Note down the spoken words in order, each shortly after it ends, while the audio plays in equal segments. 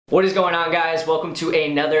What is going on, guys? Welcome to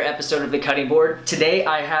another episode of The Cutting Board. Today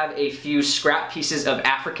I have a few scrap pieces of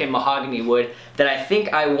African mahogany wood that I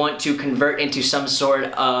think I want to convert into some sort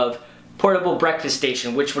of portable breakfast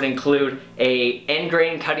station, which would include a end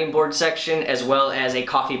grain cutting board section as well as a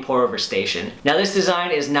coffee pour over station. Now, this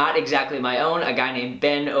design is not exactly my own. A guy named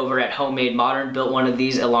Ben over at Homemade Modern built one of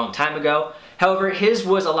these a long time ago. However, his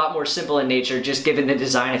was a lot more simple in nature, just given the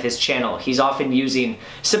design of his channel. He's often using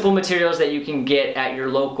simple materials that you can get at your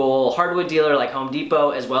local hardwood dealer like Home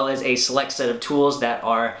Depot, as well as a select set of tools that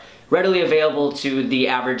are readily available to the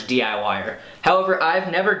average DIYer. However,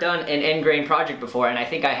 I've never done an end grain project before, and I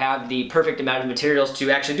think I have the perfect amount of materials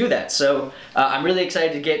to actually do that. So I'm really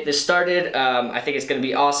excited to get this started. I think it's gonna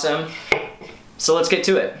be awesome. So let's get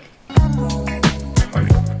to it.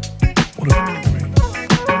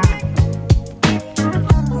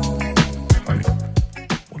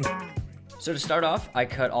 So to start off, I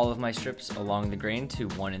cut all of my strips along the grain to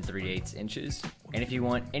 1 3/8 inches. And if you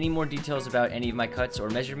want any more details about any of my cuts or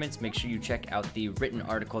measurements, make sure you check out the written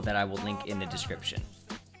article that I will link in the description.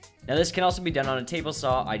 Now, this can also be done on a table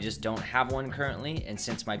saw. I just don't have one currently, and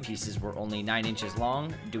since my pieces were only 9 inches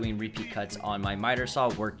long, doing repeat cuts on my miter saw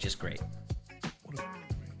worked just great.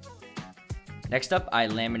 Next up, I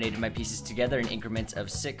laminated my pieces together in increments of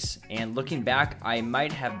 6, and looking back, I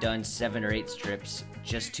might have done 7 or 8 strips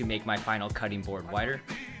just to make my final cutting board wider.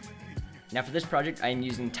 Now, for this project, I am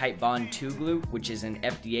using Titebond 2 glue, which is an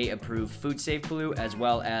FDA approved food safe glue, as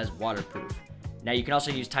well as waterproof. Now, you can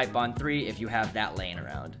also use Titebond 3 if you have that laying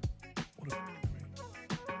around.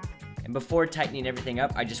 And before tightening everything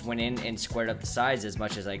up, I just went in and squared up the sides as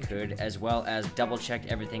much as I could, as well as double checked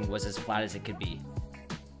everything was as flat as it could be.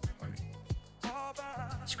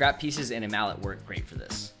 Scrap pieces and a mallet work great for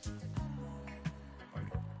this.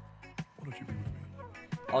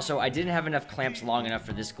 Also, I didn't have enough clamps long enough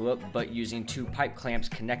for this glue up, but using 2 pipe clamps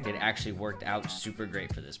connected actually worked out super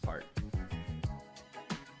great for this part.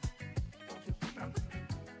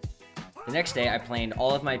 The next day, I planed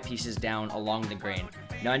all of my pieces down along the grain.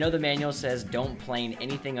 Now, I know the manual says don't plane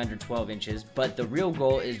anything under 12 inches, but the real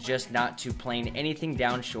goal is just not to plane anything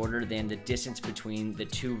down shorter than the distance between the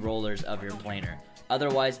 2 rollers of your planer.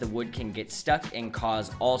 Otherwise, the wood can get stuck and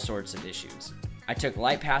cause all sorts of issues. I took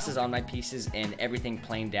light passes on my pieces and everything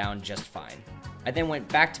planed down just fine. I then went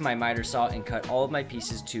back to my miter saw and cut all of my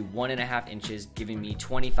pieces to 1.5 inches, giving me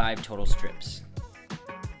 25 total strips.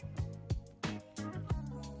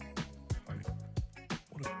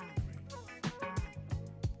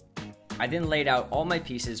 I then laid out all my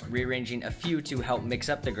pieces, rearranging a few to help mix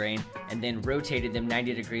up the grain, and then rotated them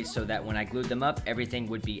 90 degrees so that when I glued them up, everything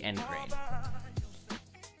would be end grain.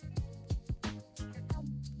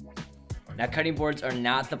 Now, cutting boards are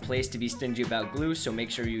not the place to be stingy about glue, so make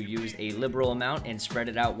sure you use a liberal amount and spread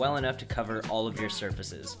it out well enough to cover all of your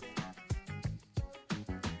surfaces.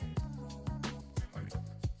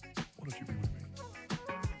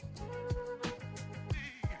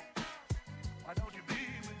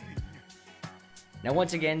 Now,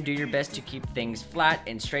 once again, do your best to keep things flat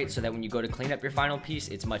and straight so that when you go to clean up your final piece,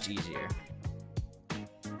 it's much easier.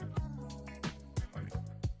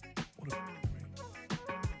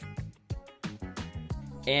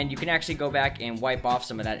 And you can actually go back and wipe off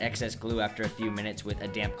some of that excess glue after a few minutes with a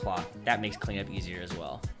damp cloth. That makes cleanup easier as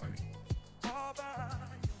well.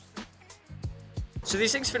 So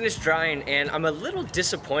these things finished drying, and I'm a little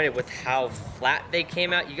disappointed with how flat they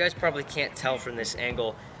came out. You guys probably can't tell from this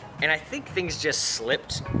angle. And I think things just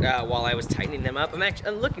slipped while I was tightening them up.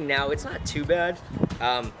 I'm looking now, it's not too bad.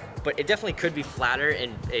 But it definitely could be flatter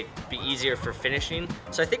and it'd be easier for finishing.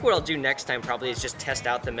 So I think what I'll do next time probably is just test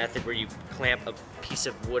out the method where you clamp a piece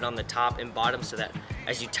of wood on the top and bottom so that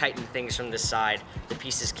as you tighten things from the side, the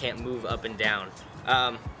pieces can't move up and down.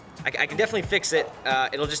 I can definitely fix it.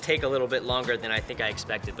 It'll just take a little bit longer than I think I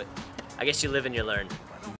expected, but I guess you live and you learn.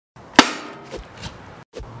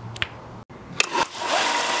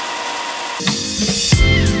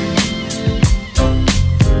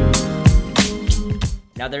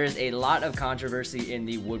 Now, there is a lot of controversy in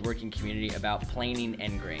the woodworking community about planing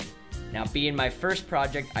end grain. Now, being my first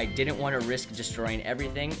project, I didn't want to risk destroying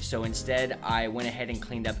everything, so instead I went ahead and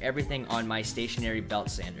cleaned up everything on my stationary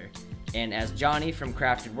belt sander. And as Johnny from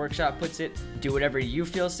Crafted Workshop puts it, do whatever you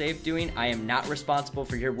feel safe doing. I am not responsible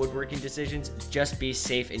for your woodworking decisions, just be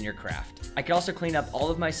safe in your craft. I could also clean up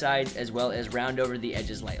all of my sides as well as round over the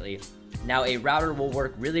edges lightly. Now, a router will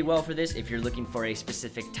work really well for this if you're looking for a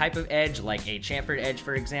specific type of edge, like a chamfered edge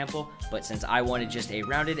for example, but since I wanted just a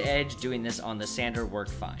rounded edge, doing this on the sander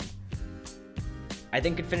worked fine. I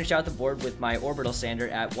then could finish out the board with my orbital sander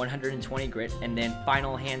at 120 grit and then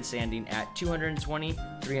final hand sanding at 220,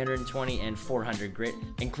 320, and 400 grit,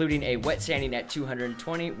 including a wet sanding at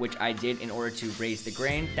 220, which I did in order to raise the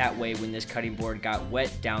grain. That way when this cutting board got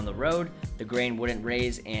wet down the road, the grain wouldn't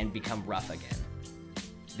raise and become rough again.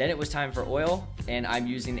 Then it was time for oil, and I'm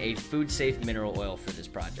using a food-safe mineral oil for this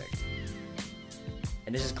project.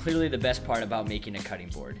 And this is clearly the best part about making a cutting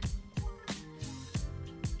board.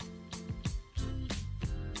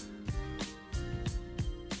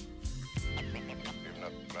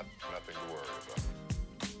 Nothing to worry about.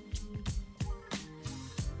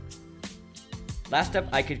 Last up,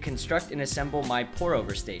 I could construct and assemble my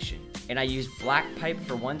pour-over station, and I used black pipe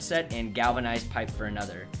for one set and galvanized pipe for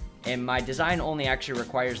another. And my design only actually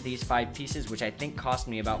requires these 5 pieces, which I think cost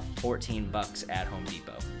me about 14 bucks at Home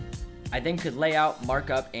Depot. I then could lay out,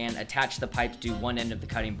 mark up, and attach the pipes to one end of the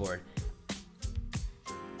cutting board.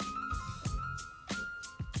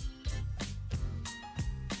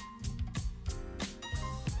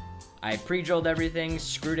 I pre-drilled everything,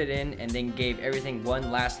 screwed it in, and then gave everything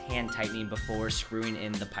one last hand tightening before screwing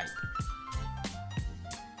in the pipe.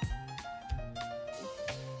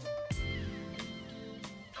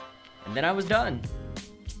 And then I was done.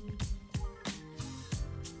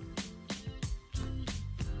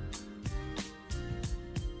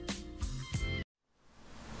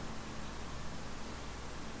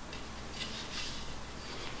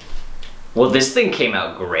 Well, this thing came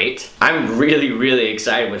out great. I'm really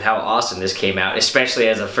excited with how awesome this came out, especially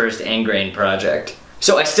as a first end grain project.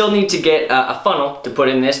 So I still need to get a funnel to put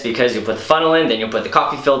in this, because you'll put the funnel in, then you'll put the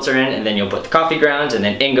coffee filter in, and then you'll put the coffee grounds, and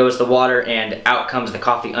then in goes the water, and out comes the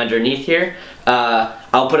coffee underneath here.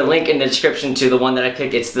 I'll put a link in the description to the one that I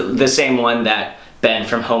picked. It's the same one that Ben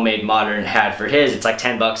from Homemade Modern had for his. It's like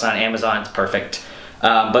 10 bucks on Amazon. It's perfect.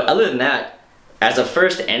 But other than that, as a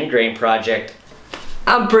first end grain project,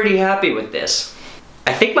 I'm pretty happy with this.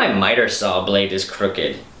 I think my miter saw blade is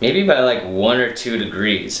crooked, maybe by like 1 or 2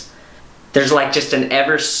 degrees. There's like just an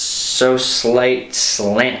ever so slight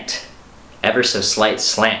slant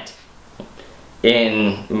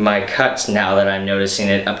in my cuts now that I'm noticing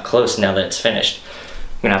it up close now that it's finished.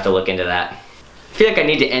 I'm gonna have to look into that. I feel like I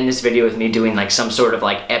need to end this video with me doing like some sort of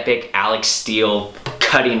like epic Alex Steele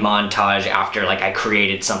cutting montage after like I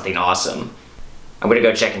created something awesome. I'm gonna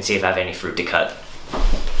go check and see if I have any fruit to cut.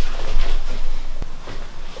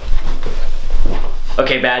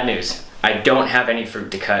 Okay, bad news. I don't have any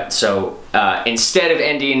fruit to cut, so instead of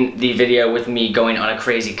ending the video with me going on a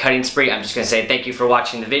crazy cutting spree, I'm just gonna say thank you for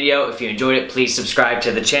watching the video. If you enjoyed it, please subscribe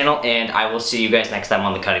to the channel, and I will see you guys next time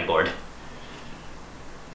on the cutting board.